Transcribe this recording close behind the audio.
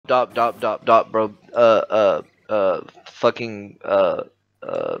bro. Fucking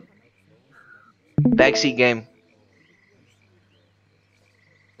backseat game.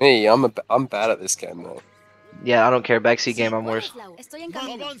 Hey, I'm bad at this game though. Yeah, I don't care. Backseat game, I'm worse.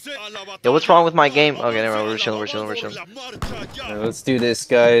 Yo, what's wrong with my game? Okay, never mind. We're chilling. Right, let's do this,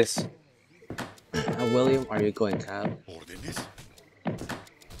 guys. William, are you going cab?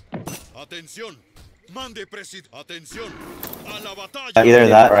 Either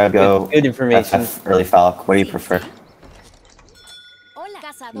that or I go Good information. early Falc. What do you prefer?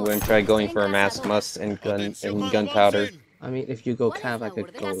 I'm going to try going for a mass must and gunpowder. I mean, if you go cab, I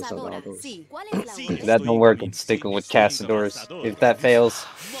could go Soldados. If that don't work, I'm sticking with Cazadors. If that fails,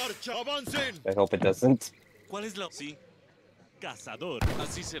 I hope it doesn't.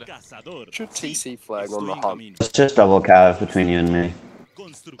 Should TC flag on the hump. Let's just double cav between you and me.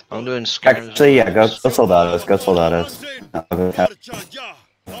 I'm doing scatters. Actually, yeah, go Soldados. Go Soldados. I'll go cav.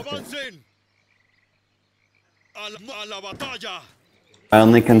 My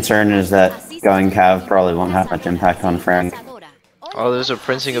only concern is that going cav probably won't have much impact on Frank. Oh, there's a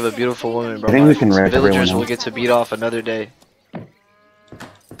printing of a beautiful woman, bro. I think we can My rip villagers everyone will off. get to beat off another day.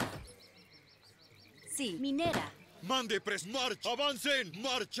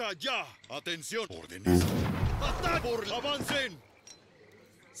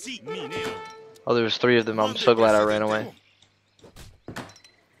 Oh, there's 3 of them. I'm so glad I ran away.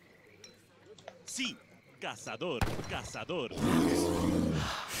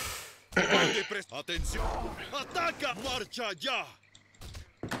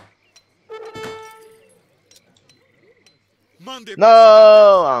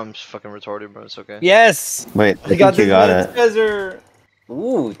 No, I'm just fucking retarded, bro. It's okay. Yes! Wait, I We got think you this got man's it. treasure!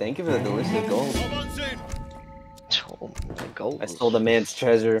 Ooh, thank you for the delicious gold. Oh my god. I stole the man's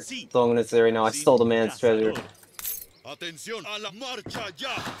treasure. That's all I'm gonna say right now. I stole the man's treasure. I beat him,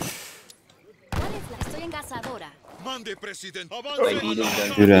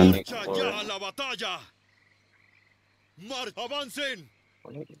 Shoot him.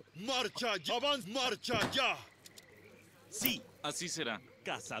 Sí, así será.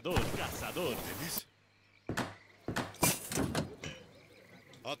 Cazador.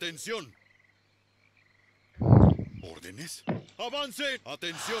 Atención. ¿Órdenes? ¡Avancen!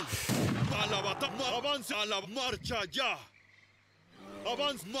 ¡Atención! ¡A la batalla! ¡Avance a la marcha ya!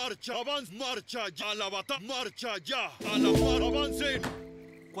 ¡Avance, marcha! ¡Avance, marcha ya! ¡A la batalla! ¡Marcha ya! ¡A la mar! ¡Avancen!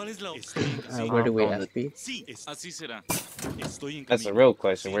 ¿Cuál es la Where do we FB? Sí, así será. Estoy en That's a camino. real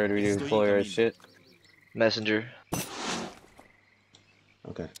question. Where do we deploy our shit? Messenger.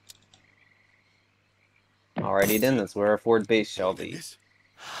 Okay. Alrighty then, that's where our forward base shall be.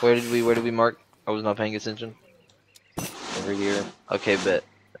 Where did we mark? I was not paying attention. Over here. Okay, bet.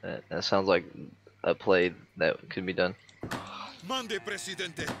 That sounds like a play that could be done. Mande,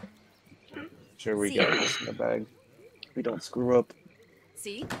 presidente. Sure we got this in the bag. We don't screw up.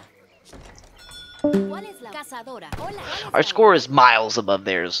 ¿Sí? ¿Cuál es la cazadora? Hola. Our score is miles above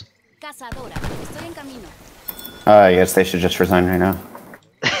theirs. Cazadora. Estoy en camino. I guess they should just resign right now.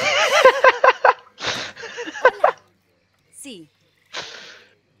 Sí.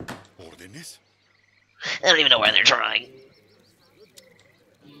 ¿Órdenes? I don't even know why they're trying.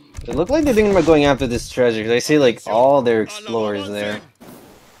 It looked like they're thinking about going after this treasure, because I see like all their explorers there.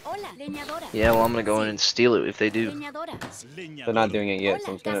 Hola, leñadora. Yeah, well, I'm gonna go in and steal it if they do. Leñadora. They're not doing it yet,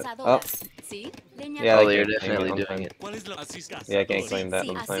 so I'm Hola, just gonna... cazadora. Oh, Sí, yeah, leñadora. Oh, they they're can't claim definitely I'm doing fine. it. ¿Cuál es la así Yeah, I can't claim that, Sí,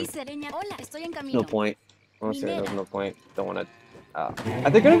 I'm así fine. se leña. Hola, estoy en camino. No point. Honestly, there's no point. Don't wanna... Are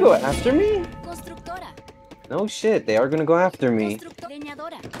they gonna go after me? Constructora. No shit, they are gonna go after me.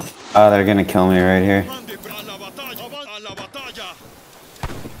 Leñadora. Oh, they're gonna kill me right here. Mande, a la batalla. A la batalla.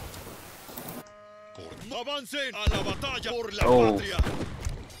 Avancen a la batalla por la Oh. patria.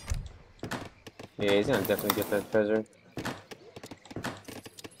 Yeah, he's gonna definitely get that treasure.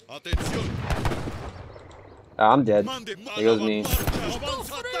 Atención. I'm dead. Mande, a Here goes la me. marcha.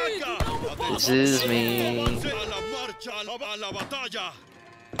 Avanza, ataca. This is me. Avance a la marcha, a la batalla.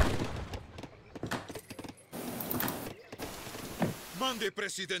 Mande,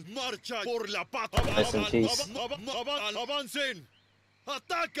 presidente, marcha por la patria. Nice and peace. Avancen.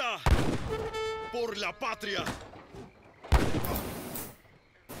 Ataca por la patria.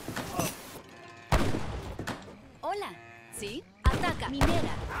 Hola. ¿Sí? Ataca.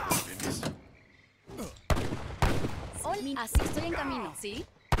 Minera. Hola. Así estoy en camino. ¿Sí?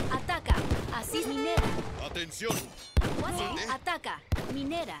 Ataca. Así minera. Atención. ¿Sí? Ataca.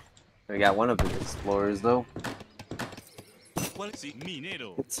 Minera. We got one of the explorers though. ¿Cuál? Sí,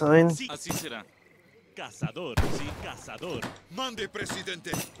 minero. Good sign. Sí, así será. Cazador. Sí, cazador. Mande,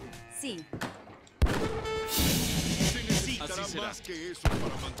 presidente. Sí. Sí, necesitará Así será. más que eso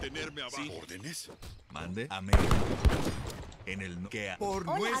para mantenerme abajo. Sí. ¿Órdenes? Mande. Amén. En el que por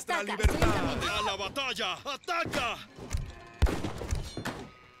Hola, nuestra ataca, libertad. estoy en camino. ¡A la batalla! ¡Ataca!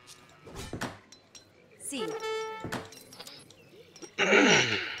 Sí.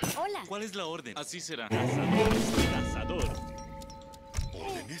 Hola. ¿Cuál es la orden? Así será. Cazador, soy cazador.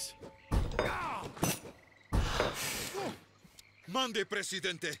 ¿Órdenes? Mande,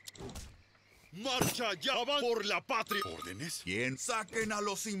 presidente. Marcha ya. Por la patria. ¿Órdenes? ¿Quién? Saquen a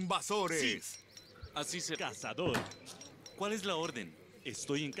los invasores. Así será. Cazador. ¿Cuál es la orden?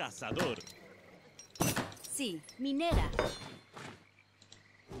 Estoy en cazador. Sí. Minera.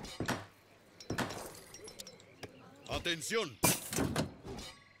 Atención.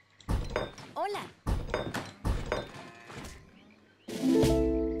 Hola.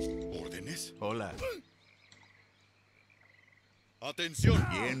 ¿Órdenes? Hola. Atención.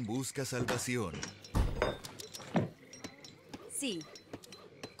 ¿Quién busca salvación? Sí.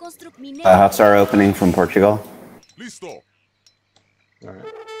 Construct The minera. huts are opening from Portugal. Listo. Alright.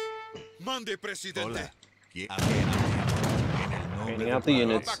 Mande, presidente. Hola. ¿Quién? Amén. En el nombre Training del out the Padre.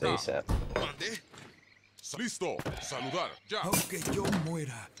 units ASAP. Mande. Listo. Saludar. Ya. Aunque yo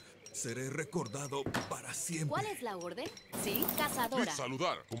muera, seré recordado para siempre. ¿Cuál es la orden? Sí. Cazadora.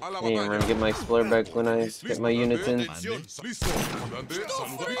 Saludar. A la Hey, I'm batalla. gonna get my explorer back when I get my units in. Atención. Listo. Comandante.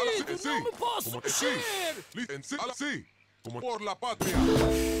 Saludar. A la sí. Como sí. En sí. A la sí. Como por la patria.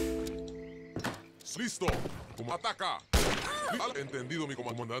 Listo. Como ataca. Entendido, mi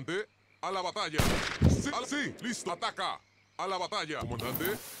comandante. A la batalla. Sí. Sí. Listo. Ataca. A la batalla. Comandante.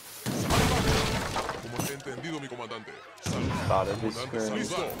 Como entendido, mi comandante. Spotted his Comandante. screen.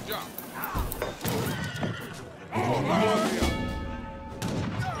 Listo. Ya. Por la patria.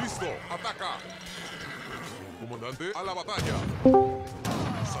 Listo. Ataca. Comandante. A la batalla.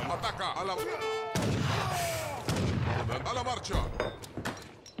 Ataca. A la Comandante. A la marcha.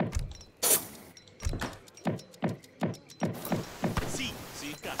 Sí,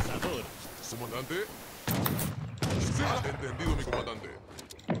 sí, cazador. Comandante. Sí. Entendido, mi comandante.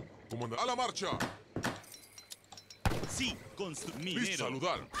 Comandante. A la marcha. Sí, minero. Listo.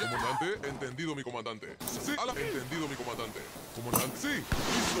 Saludar. Comandante. Entendido, mi comandante. Sí. A la entendido, mi comandante. Comandante. Sí.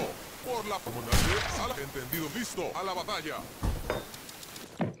 Listo. Por la comandante. A la entendido. Listo. A la batalla.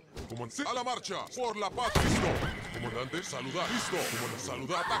 Comandante. Sí. A la marcha. Por la paz. Listo. Comandante. Saludar. Listo. Comandante.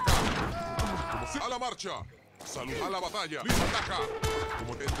 Saludar. Ataca. Comandante. Sí. A la marcha. Salud. A la batalla. Listo. Ataca.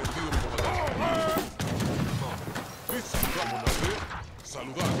 Como entendido, mi comandante. Listo. Comandante.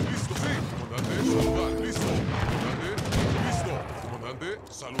 Saludar. Listo. Sí. Comandante. Saludar. Listo. Comandante. Listo. Comandante.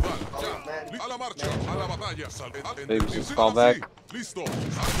 Saludar. Ya. A la marcha. A la batalla. Maybe just fall back. Listo. A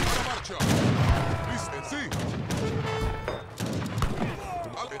la marcha. Listo. Sí.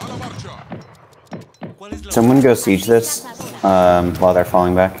 A la marcha. ¿Cuál es la Someone go siege this while they're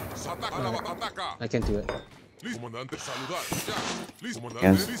falling back. Ataca. I can do it. Listo. Comandante. Saludar. Ya. Listo. Yes.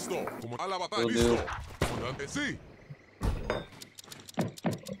 Comandante. Listo. A la batalla. Will Listo. do. Comandante. Sí.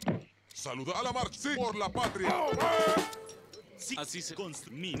 Saluda a la marcha. Sí. Por la patria. Sí, así se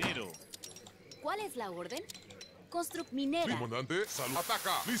minero. ¿Cuál es la orden? Construct minera. Comandante. Salud.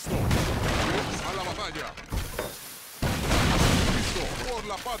 Ataca. Listo. A la batalla. Listo. Por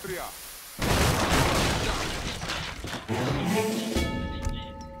la patria.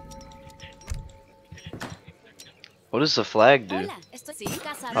 What does the flag do? Hola. Estoy sí.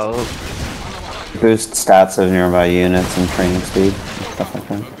 Cazadora. Oh, Boost stats of nearby units and training speed, stuff like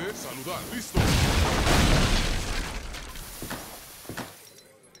that. Comandante. Saludar. Listo.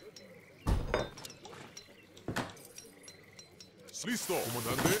 Listo.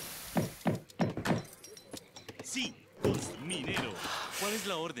 Comandante. Sí, minero. ¿Cuál es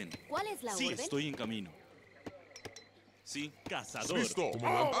la orden? ¿Cuál es la Sí, orden? estoy en camino. Sí, cazador. Listo.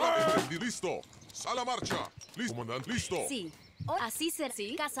 Comandante. A la entendido. Listo. A la marcha. Listo. Comandante. Listo. Sí. Así ser.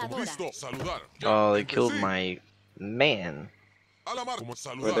 Sí. Cazadora. Listo. Saludar. Ya. oh, they killed Sí. my man. A la marcha. Were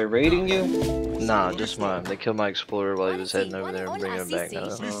Saludar. they raiding you? Nah, just mine. They killed my explorer while he was heading over there and Hola, bringing him sí, back. sí. No,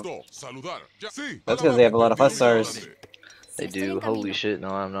 Listo. Saludar. Ya. Sí. That's because they have a lot of hussars. they Estoy en do. Holy camino. shit! No,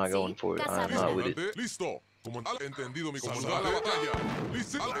 I'm not Sí, going for it. I'm not with it. Comandante. Listo. Comandante. Entendido, mi comandante. A la batalla.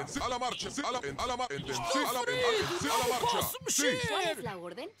 Listo. A la marcha. Sí. A la marcha. Sí. ¿Cuál es la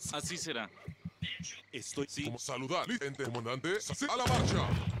orden? Así será. Estoy, sí. Como saludar. Comandante. Sí. A la marcha.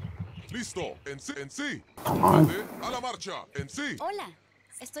 Listo. En sí. Come on. Comandante. A la marcha. En sí. Hola.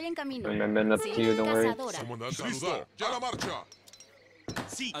 Estoy en camino. I'm been up Sí. to you, don't worry. Cazadora. Comandante. Listo. Ya. A la marcha.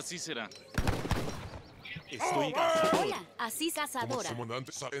 Sí, así será. Estoy en cazador. Hola. Así cazadora.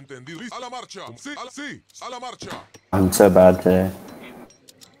 Comandante. Entendido. Listo. A la marcha. Sí. A la marcha. I'm so bad today.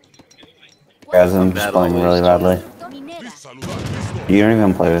 Guys, I'm just playing really badly. Minera. Listo. You don't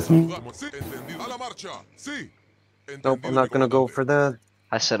even play with me. A la marcha. Sí. Nope, I'm not gonna go for that.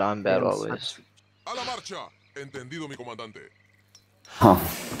 I said I'm bad always. A la marcha. Entendido, mi comandante. Huh.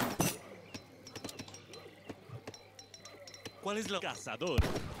 ¿Cuál es la cazador?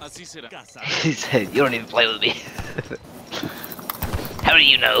 Así será. Cazador. He said, "You don't even play with me." How do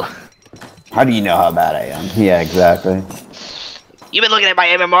you know? How do you know how bad I am? Yeah, exactly. You've been looking at my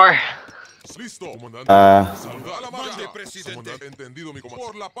MMR. Listo, comandante. Saluda a la marcha. Comandante, entendido, mi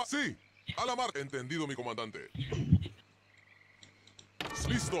comandante. Por la paz. Sí. A la marcha. Entendido, mi comandante.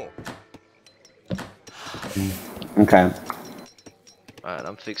 Listo. Okay. Alright,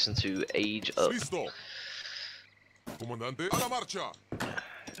 I'm fixing to age up Listo. Comandante, a la marcha.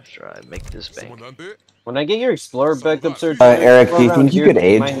 after I make this bank. Comandante. When I get your explorer back up, sir. Eric, do you think you could You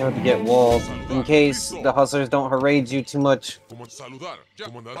age? might have to get walls in case the hustlers don't harade you too much. Saludar. Ya,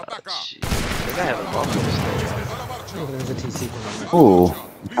 comandante. Ataca. Jeez, I think I have a buffalo still. A la marcha. Oh, there's a TC coming up. Ooh,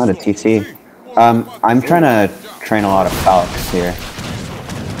 found a TC. I'm trying to train a lot of Falcons here.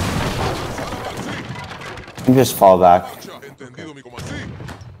 You just fall back. Entendido, mi comandante.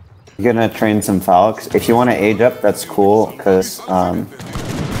 You're gonna train some Falcons. If you want to age up, that's cool, because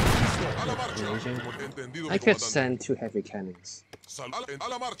I could send 2 heavy cannons. A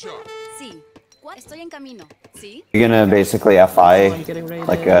la marcha. Sí. Estoy en camino. Sí. you're gonna basically I'm FI getting raided.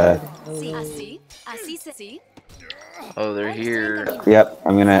 like a. Sí. Así. Así se. Sí. Oh, they're here. Yep,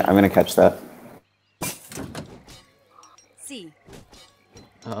 I'm gonna catch that. Sí.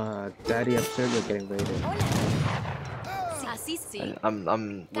 DaddyAbsurd, you're getting raided. Sí. Así sí. I'm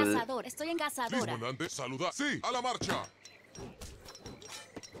with it. Cazador. Estoy en cazadora. Comandante, saluda. Sí. A la marcha.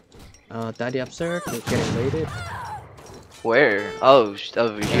 DaddyAbsurd, you're getting raided. Where? Oh,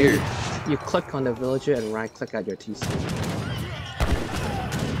 over here. You click on the villager and right click at your TC.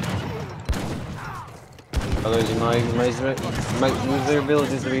 Others in my lose their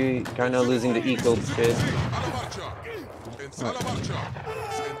villages to be kind of losing the eco shit. A la marcha.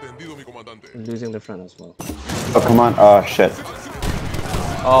 Entendido, mi comandante. I'm losing the front as well. Oh come on! Oh shit!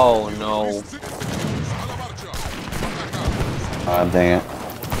 Oh no. Oh dang it!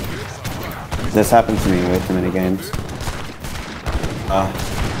 This happened to me way too many games.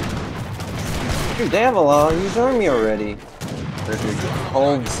 Dude, they have a lot of huge army already.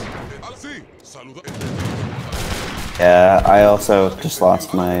 Holds. Sí. Saluda. Yeah, I also just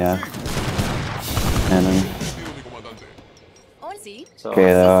lost my cannon. Entendido, mi comandante. Sí. So,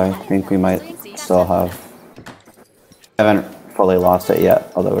 Okay, though, I think we might still have. Haven't fully lost it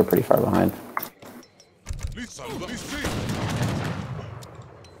yet, although we're pretty far behind. Listo. Saluda. Sí.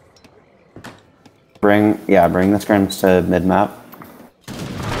 Bring the scrims to mid map.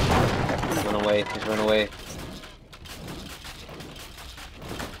 He's run away. He's run away.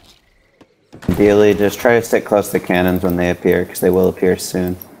 Ideally, just try to stick close to cannons when they appear, because they will appear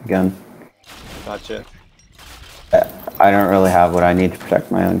soon again. Gotcha. I don't really have what I need to protect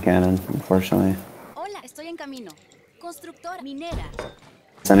my own cannon, unfortunately. Hola. Estoy en camino. Constructora. Minera.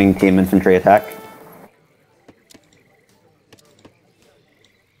 Sending team infantry attack.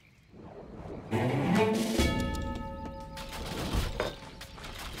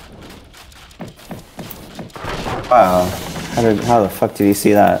 Wow, how the fuck did you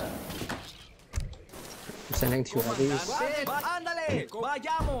see that? I'm sending 2 heavies. ¡Ándale!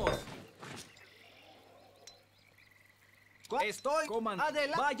 ¡Vayamos! Estoy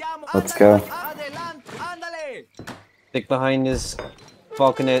 ¡Vayamos! Let's go. ¡Adelante! ¡Ándale! Stick behind this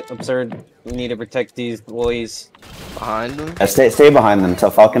Falconet Absurd. We need to protect these boys. Behind them? Yeah, stay behind them, so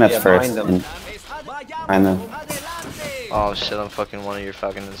Falconet's Yeah, first. behind them. and behind them. ¡Adelante! Oh shit, I'm fucking one of your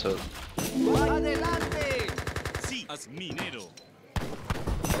falcons up. ¡Adelante! Sí, as minero.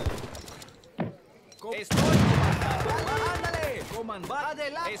 Estoy ¡Ándale!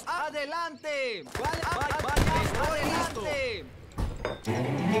 ¡Adelante! ¡Adelante! ¡Estoy listo!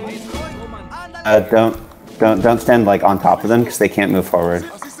 Estoy ¡Ándale! Don't stand like on top of them because they can't move forward.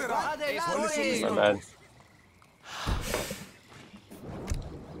 Así será. ¡Adelante! My bad.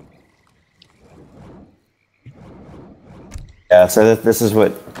 Yeah, so this is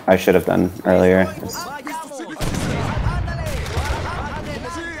what I should have done earlier. ¡Vayamos! ¡Ándale!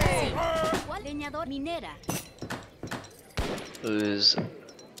 ¡Adelante! Leñador. Minera. Whose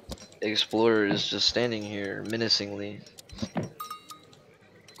explorer is just standing here menacingly.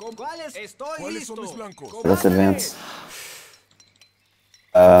 Estoy ¿Cuáles son mis listo. blancos? Let's advance.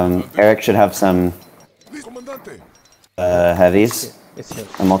 Eric should have some Comandante. heavies. It's here.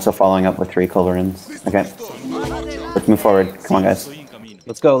 I'm also following up with 3 culverins. Okay, let's move forward. Come on, guys. Estoy en camino.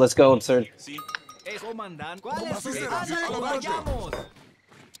 Let's go, Absurd. Sí. Comandante. Así será. Sí, comandante. ¡Vayamos!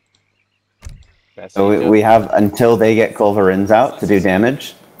 So we have until they get culverins out to do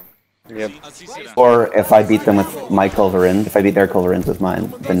damage. Yep. Or if I beat them with my culverin, if I beat their culverins with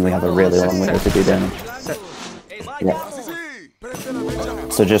mine, then we have a really long way to do damage. Yeah.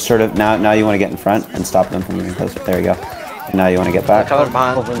 So just sort of now you want to get in front and stop them from getting closer. There you go. And now you want to get back. Come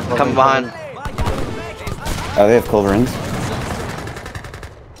behind. Come behind. Oh, they have culverins.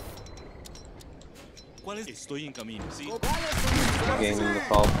 Gaining the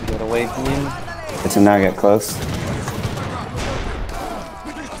fall to get away from you. So now get close.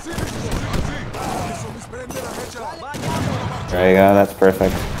 There you go, that's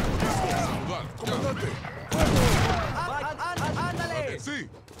perfect.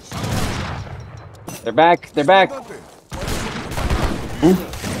 They're back, they're back!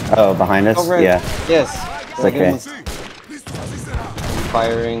 Oh, behind us? Over. Yeah. Yes. It's okay.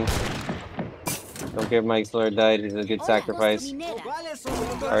 Firing. Don't care if my explorer died, it's a good sacrifice.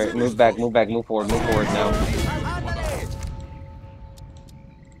 Alright, move back, move forward now.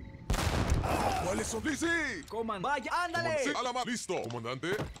 Listo,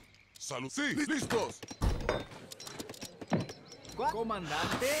 comandante. Salud. Sí, listos.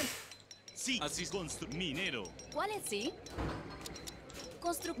 Comandante. Sí, así minero. ¿Cuál es sí?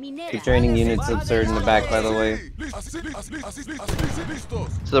 Minera. Keep training units absurd in the back, by the way.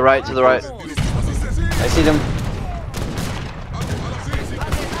 To the right, to the right. I see them.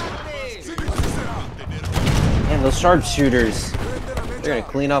 Man, those sharpshooters. They're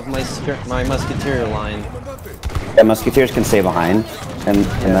gonna clean off my musketeer line. Yeah, musketeers can stay behind in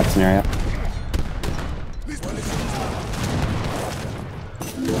that scenario.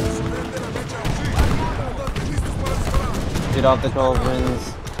 Get off the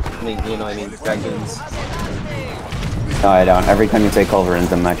culverins. I mean dragons. No, I don't. Every time you say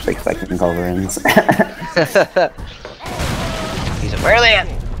culverins, I'm actually expecting culverins. He's like, where are they at?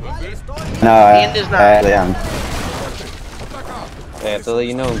 No, Hand is not. yeah. I have to let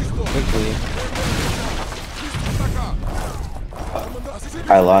you know quickly.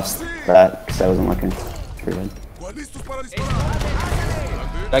 I lost that because I wasn't looking. It's pretty good.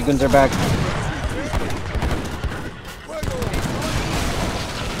 Dragons are back.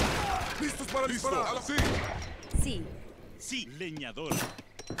 Sí. Sí, leñador.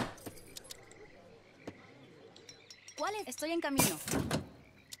 ¿Cuál es? Estoy en camino.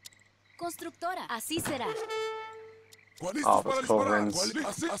 Constructora. Así será. Oh, those culverins.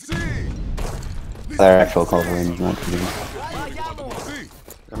 They're actual culverins, not good.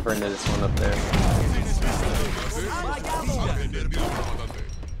 I'm burning this one up there.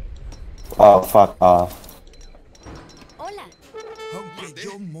 Oh, fuck off. Hola.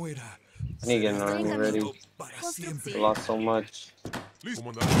 I need to get an army ready. I lost so much.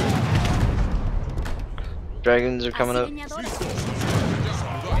 Dragons are coming up.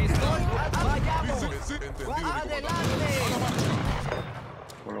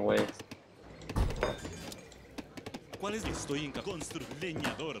 Run away. ¿Cuál es? Estoy en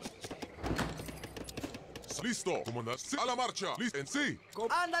leñador. Listo, comandante. Sí, a la marcha. Listo, en sí.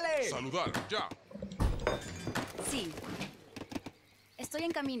 ¡Ándale! Saludar, ya. Sí. Estoy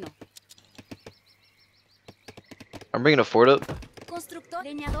en camino. I'm bringing a fort up. Constructor.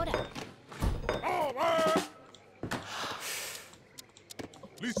 Leñadora.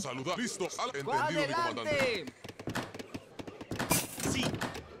 Listo, saludar. Listo. Entendido, mi comandante. Sí.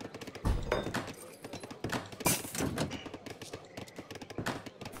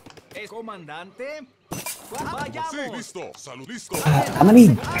 Comandante. Sí, Vayamos. listo. Salud, listo. How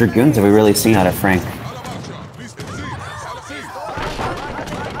many dragoons have we really seen out of Frank? A la marcha. Listo, en sí. A la sí.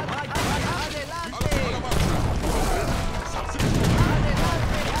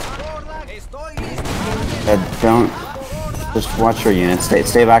 Estoy listo. Don't just watch your units.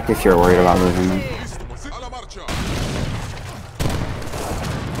 Stay back if you're worried about losing them. A la marcha.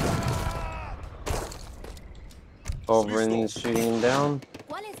 Culverins shooting him down.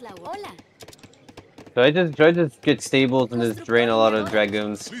 ¿Cuál es la hola? So I just get stables and just drain a lot of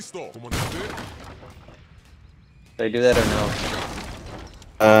dragoons. Listo, comandante. Did I do that or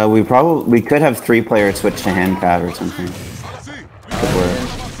no? We could have 3 players switch to handcab or something. Could work.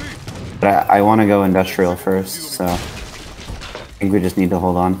 But I want to go industrial first, so I think we just need to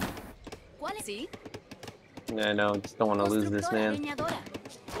hold on. ¿Cuál es? Sí. Yeah, no, just don't want to lose this man. Leñadora.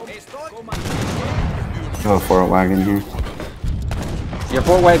 Go for a wagon here. Your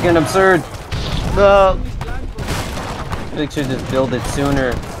fort wagon absurd. No. They should just build it sooner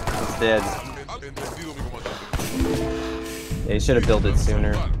instead. Entendido, mi comandante. They should have built it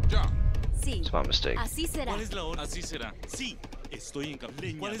sooner. Sí. It's my mistake. Así será. ¿Cuál es la orden? Así será. Sí, estoy en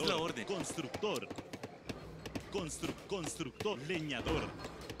camino. ¿Cuál es la orden? Constructor. Constructor, leñador.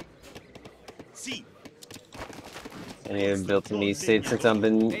 Sí. I need to build some new states since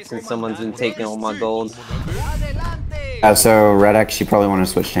someone's been taking all my gold. So Red X, you probably want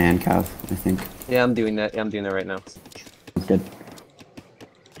to switch to handcuff, I think. Yeah, I'm doing that. I'm doing that right now. Good.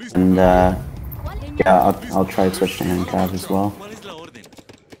 And yeah, I'll try to switch to handcuff as well. ¿Cuál es la orden?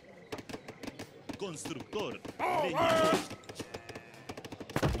 Constructor. Leñador.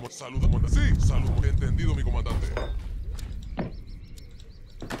 Salud, comandante. Sí, salud. Entendido, mi comandante.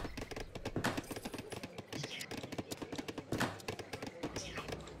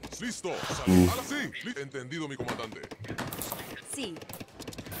 Listo. Salud. Ahora sí. Entendido, mi comandante. Sí.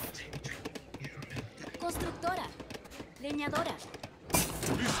 Constructora. Leñadora.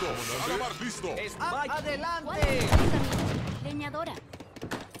 Listo. Comandante. Listo. Adelante. Leñadora.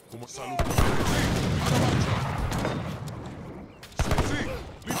 Como salud. Sí. A la marcha. Sí.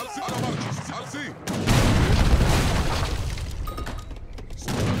 Listo. A la marcha. Sí.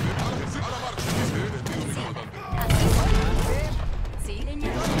 A la marcha. Entendido, mi comandante. Sí,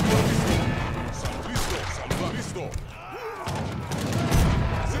 leñadora. Listo. Saluda. Listo.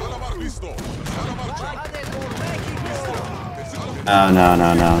 Sí, a la marcha. Listo. A la marcha.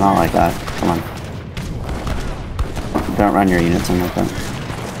 No, not like that. Come on. Don't run your units in like that.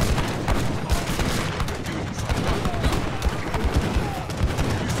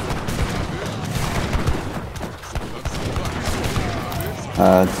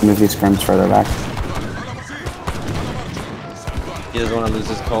 Move these scrims further back. He doesn't want to lose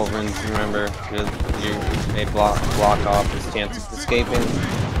his culverins, remember. You may block off his chances of escaping.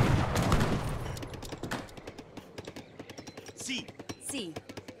 Sí. Sí.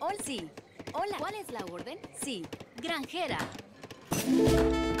 Sí. Hola. ¿Cuál es la orden? Sí. Granjera.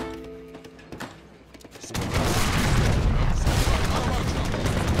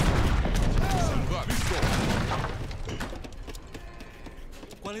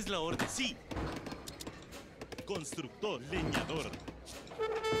 ¿Cuál es la orden? Sí. Constructor, leñador.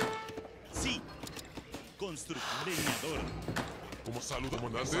 Sí. Constructor, leñador. Como salud,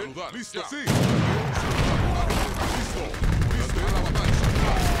 comandante. Saludar. Listo. Sí.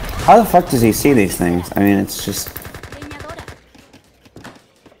 How the fuck does he see these things? I mean, it's just... Leñadora.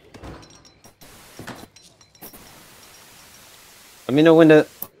 Let me know when to...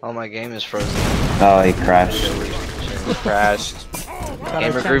 Oh, my game is frozen. Oh, he crashed. He crashed.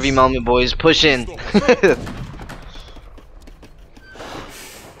 Gamer groovy moment, boys. Push in.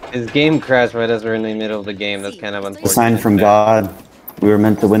 His game crashed right as we're in the middle of the game. That's kind of unfortunate. Sign from God. We were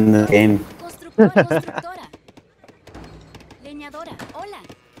meant to win the game. Constructora. Leñadora. Hola.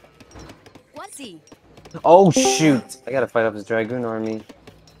 ¿Cuál? Sí. Oh shoot! I gotta fight off his Dragoon army.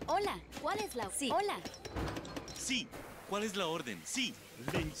 Hola. ¿Cuál es la? Sí. Hola. Sí. ¿Cuál es la orden? Sí.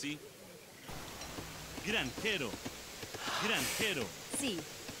 Sí. Granjero. Granjero. Sí.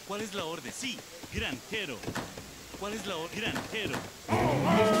 ¿Cuál es la orden? Sí. Granjero. ¿Cuál es la orden? Granjero.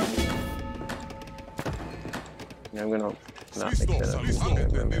 I'm gonna not Listo. mix it up. Listo.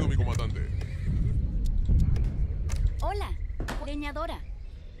 Entendido, mi comandante. Hola. Leñadora.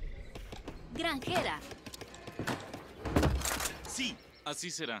 Granjera. Sí.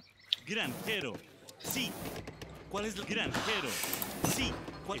 Así será. Granjero. Sí. ¿Cuál es el granjero? Sí.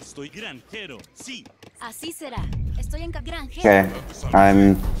 Estoy granjero. Sí. Así será. Estoy en granjera. Okay,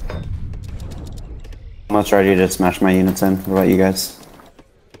 I'm almost ready to smash my units in. What about you guys?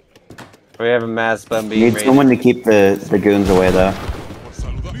 We have a mass button being Need raised. someone to keep the goons away though.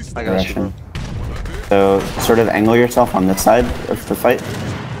 I got you. So sort of angle yourself on this side of the fight.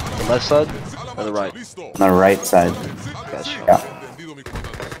 The left side or the right? On the right side. Gotcha. Yeah.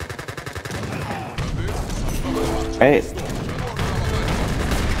 Right.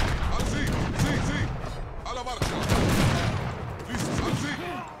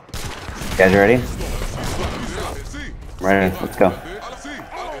 You guys ready? Ready, let's go.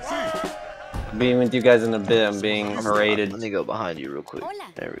 Being with you guys in a bit, I'm being paraded. Let me go behind you real quick.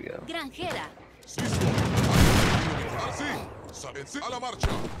 Hola. There we go. Granjera. A la marcha.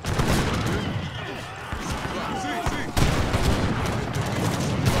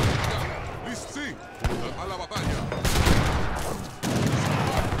 Listo. Sí. A la batalla.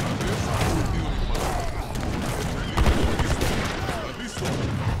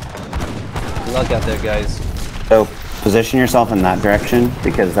 Good luck out there, guys. So position yourself in that direction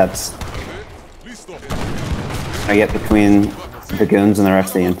because that's Listo. I get between the goons and the rest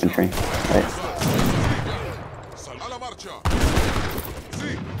of the infantry. Right. A la marcha.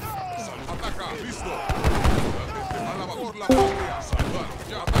 Sí. Ataca. Listo. A la por la patria. Saludar.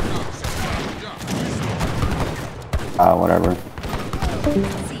 Ya ataca. Saludar. Ya. Listo. Whatever.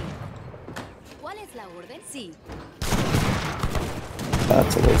 Sí. ¿Cuál es la orden? Sí.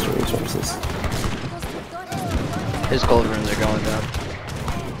 That's a waste of resources. His gold runes are going down.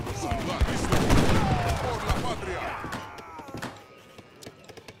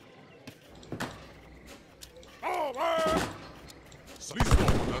 Listo,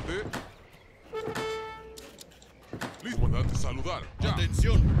 comandante. Listo, comandante, saludar. Ya.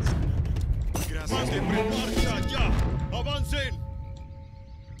 Atención. Gracias de marcha ya. Avancen.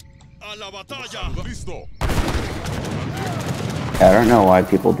 A la batalla. Listo. I don't know why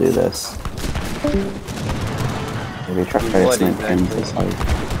people do this. They try to snipe cannons like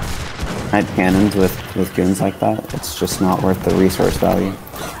snipe cannons with goons like that. It's just not worth the resource value.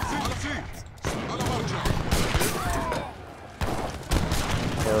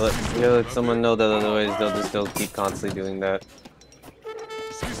 You let someone know that otherwise they'll just still keep constantly doing that.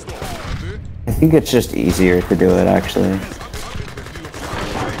 I think it's just easier to do it actually.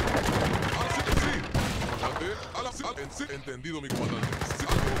 Entendido, mi comandante.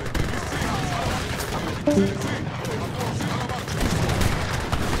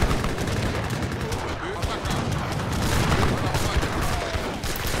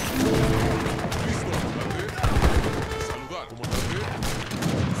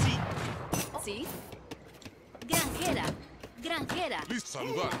 Sí. Granjera. Granjera. Listo,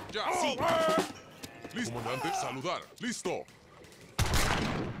 saludar. Ya. Sí. Listo, comandante, saludar. Listo.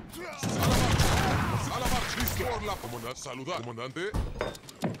 A la marcha, listo. Por la comandante, saludar. Comandante.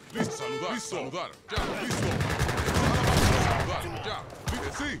 Listo, saludar. Listo, saludar. Ya, listo. Saludar, ya.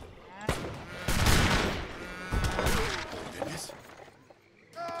 Sí.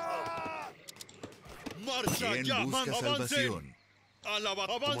 Marcha ya. Busca salvación. A la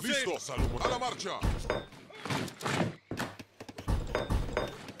batalla. Listo, salud. A la marcha.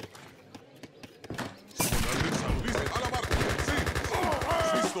 Comandante, salud. A la marcha. Sí.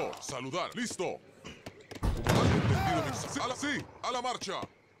 Listo, saludar. Listo. Entendido, a la sí, a la marcha.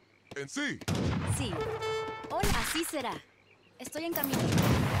 En sí. Sí. Hoy así será. Estoy en camino.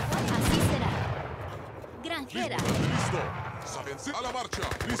 Hoy así será. Granjera. Listo. En sí, a la marcha.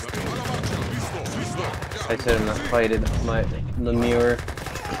 Listo. A la marcha. Listo. Listo. Ya. I should have not fighted the mirror.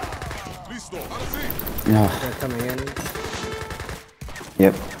 Listo. A la sí. No. They're coming in.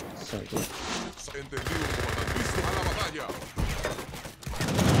 Yep. So good. Entendido, comandante. Listo. A la batalla.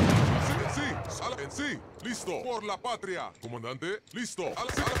 En sí, listo, por la patria. Comandante, listo. A la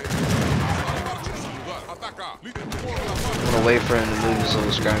marcha, saludar, ataca. Por la I'm patria. gonna wait for him to move his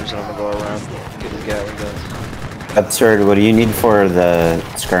little skirms and I'm gonna go around. Get his Gatling guns. Absurd, what do you need for the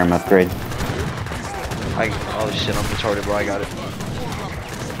skirm upgrade? Oh shit, I'm retarded, bro. I got it.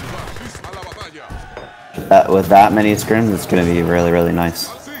 A la batalla. With that many skirms, it's gonna be really, really nice.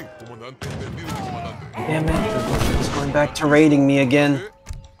 Sí, comandante, entendido, mi comandante. Damn it, he's going back to raiding me again.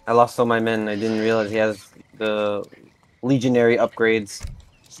 I lost all my men. I didn't realize he has the legionary upgrades.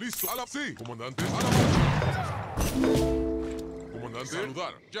 Listo, a la sí, comandante, a la marcha. Comandante,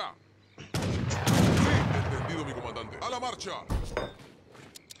 saludar, ya. Sí, entendido, mi comandante. A la marcha.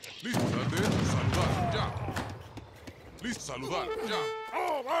 Listo, comandante, saludar, ya. Listo, saludar, ya.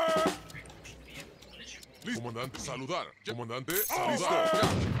 Listo, comandante, saludar. Ya, comandante, saludar, ya.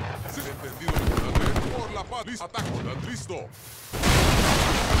 Sí, entendido, mi comandante. Por la paz, listo, ataque, comandante, listo.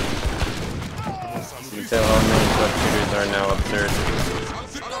 You tell how many sharpshooters are now absurd.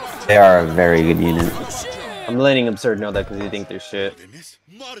 They are a very good unit. I'm letting absurd know that because you think they're shit.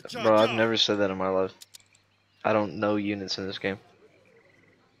 Bro, I've never said that in my life. I don't know units in this game.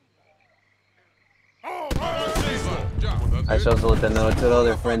 I should also let them know to the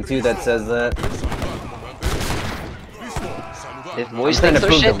other friend too that says that. If boys think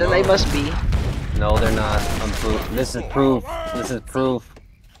they're shit, then they must be. No, they're not. This is proof. This is proof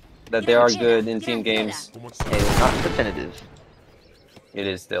that they are good in team games. Hey, it's not definitive. It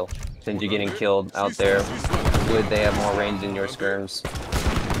is still. Since you're getting killed out there, good they have more range in your skirms.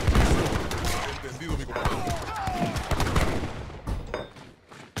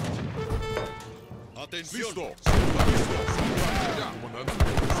 Atención.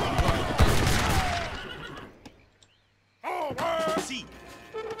 Sí.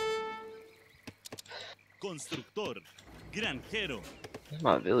 Constructor. Granjero. Where's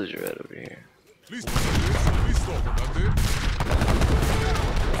my villager at over here? Listo, listo, comandante.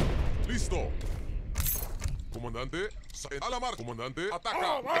 Listo. Comandante, a la marcha. Comandante,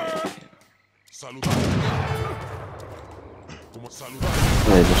 ataca. Saludar. Como saludar.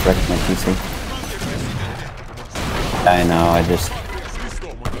 Really just wrecked my PC. I know, I just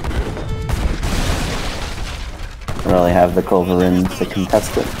don't really have the Culverin to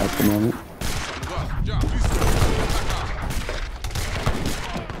contest it at the moment.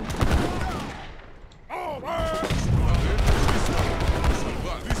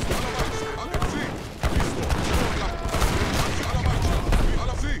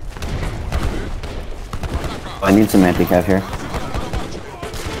 I need some anti-cav here.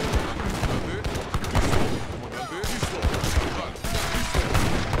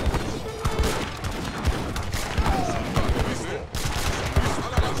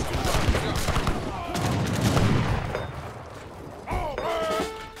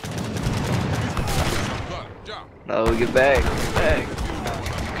 No, get back, get back.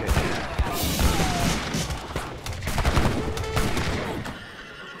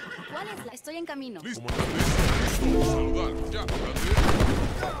 ¿Cuál es la? Estoy en camino. Listo. Saludar. Ya,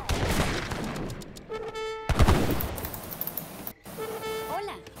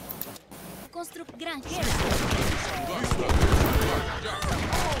 Hola. Granjera.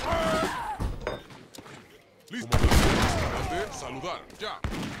 Listo. Saludar. Ya.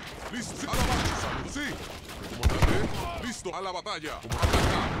 Listo. A la marcha. Salud. Sí. Comandante. Listo. A la batalla.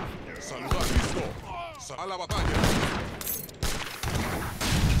 Ataca. Saludar. Listo. A la batalla.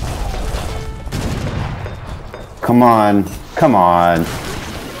 Come on. Come on.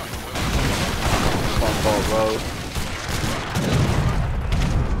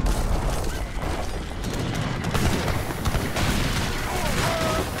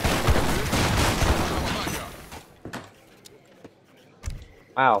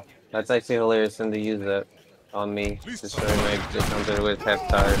 Wow, that's actually hilarious and to use that on me, destroying my counter with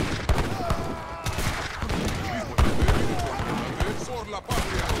peptide.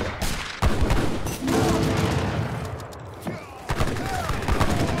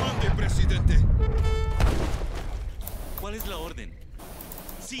 Mande, presidente. ¿Cuál es la orden?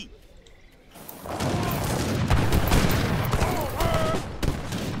 Sí.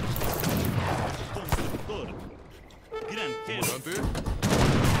 Constructor. Granjero.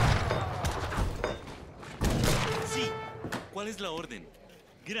 Sí. ¿Cuál es la orden?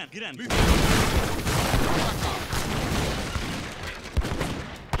 Gran. Listo.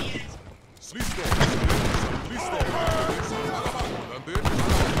 Listo. Listo.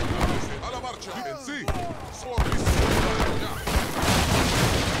 A la marcha. En sí. Listo.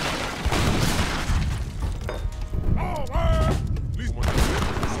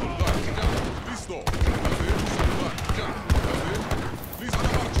 Saludar. Ya. Listo. Saludar. Ya. Listo. A la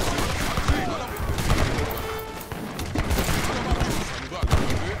marcha. Sí. A la marcha. Saludar.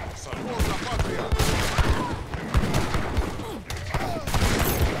 Salud la patria.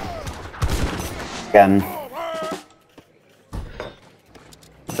 Again.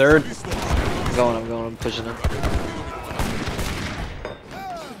 Third. I'm going, I'm pushing him.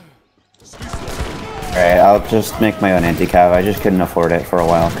 Alright, I'll just make my own anti-cav. I just couldn't afford it for a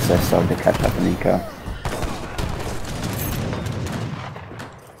while because I still had to catch up in eco.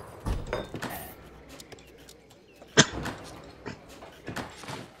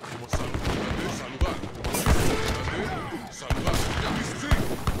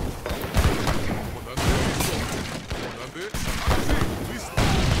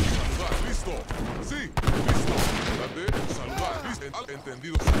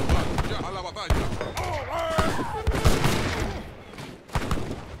 Entendido, saludar. Ya, a la batalla.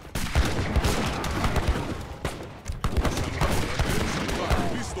 Saludar.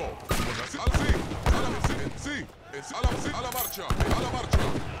 Listo. Sí. A la marcha. A la marcha.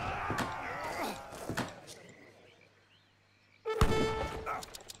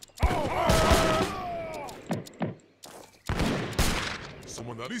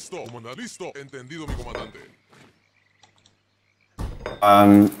 Comandante, listo. Entendido, mi comandante.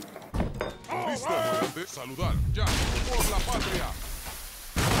 Listo, comandante. Saludar. Ya. Por la patria.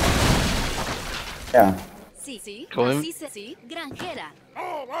 Yeah. Sí. Cool. Así se... Sí. Granjera.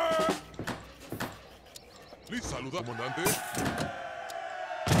 Listo, saludar, comandante.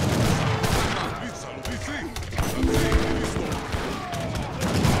 Salud, sí. Listo.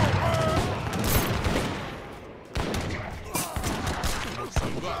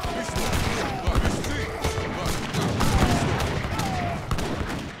 Saludar, listo. Saludar, sí. Saludar, ya.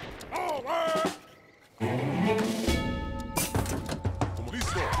 Como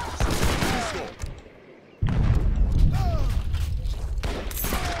listo. Listo.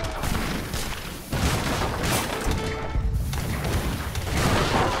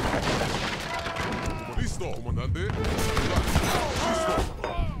 Como listo, comandante. Saludar. Listo.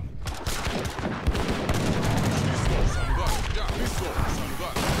 Listo, saludar. Ya, listo.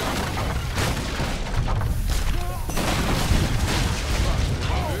 Saludar. Ya.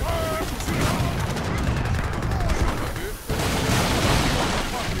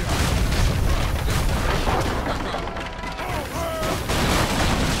 Saludar.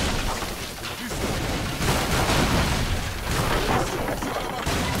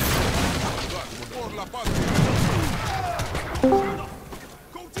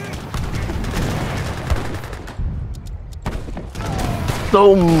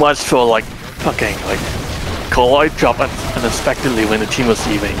 so much for like fucking like Colloid drop unexpectedly when the team was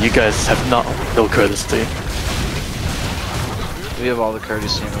leaving. You guys have no courtesy. We have all the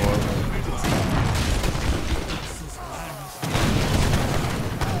courtesy in the world.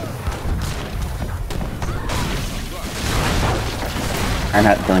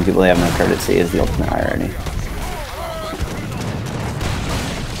 IronHat telling people they have no courtesy is the ultimate irony.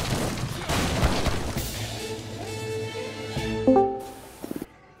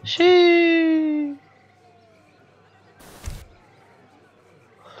 She.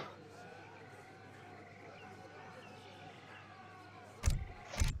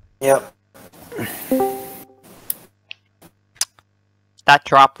 Yep. That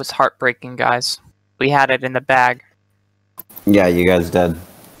drop was heartbreaking, guys. We had it in the bag. Yeah, you guys did.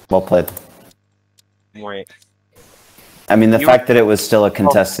 Well played. Wait. I mean, the fact that it was still a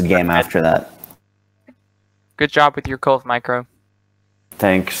contested game after that. Good job with your Cove Micro.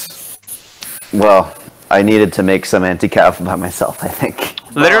 Thanks. Well, I needed to make some anti-cav by myself, I think.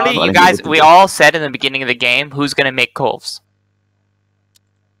 Literally, you guys, we all said in the beginning of the game, who's gonna make Coves?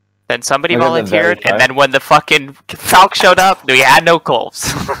 Then somebody volunteered, and then when the fucking Falk showed up, we had no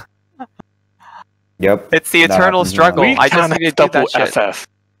Coves. Yep. It's the eternal struggle. I just need to do that shit. FF.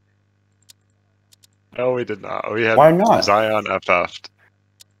 No, we did not. We had Why not? Zion FF'd.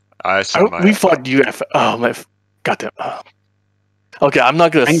 We fought UF. Oh my. Goddamn. Okay, I'm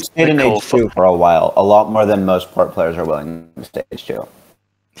not gonna. I stayed in H2 for a while. A lot more than most port players are willing to stay H2.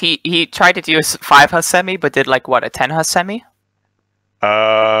 He tried to do a 5 semi, but did like what, a 10 semi?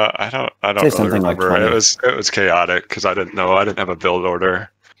 I don't really remember. Like it was chaotic because I didn't know. I didn't have a build order.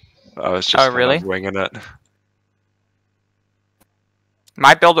 I was just really? kind of winging it.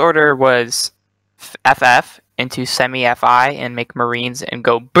 My build order was FF into semi FI and make Marines and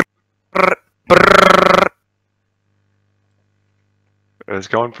go. Brrr, brrr. It was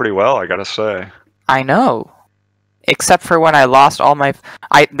going pretty well, I gotta say. I know, except for when I lost all my.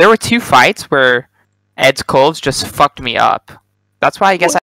 There were 2 fights where Ed's Coves just fucked me up. That's why I guess